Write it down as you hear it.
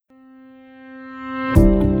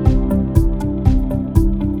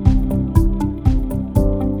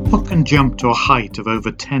can jump to a height of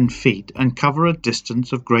over 10 feet and cover a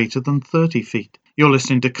distance of greater than 30 feet. You're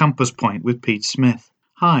listening to Compass Point with Pete Smith.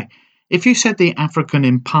 Hi, if you said the African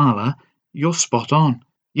impala, you're spot on.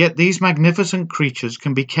 Yet these magnificent creatures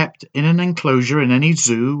can be kept in an enclosure in any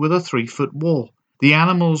zoo with a 3-foot wall. The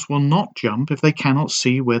animals will not jump if they cannot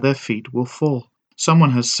see where their feet will fall.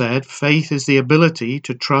 Someone has said faith is the ability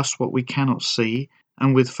to trust what we cannot see,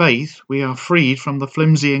 and with faith we are freed from the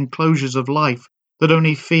flimsy enclosures of life that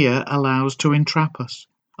only fear allows to entrap us.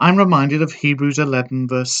 I'm reminded of Hebrews 11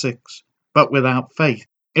 verse 6. But without faith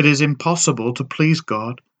it is impossible to please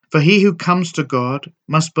God, for he who comes to God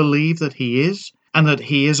must believe that he is, and that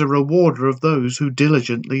he is a rewarder of those who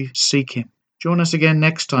diligently seek him. Join us again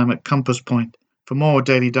next time at Compass Point for more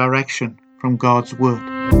daily direction from God's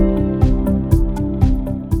Word.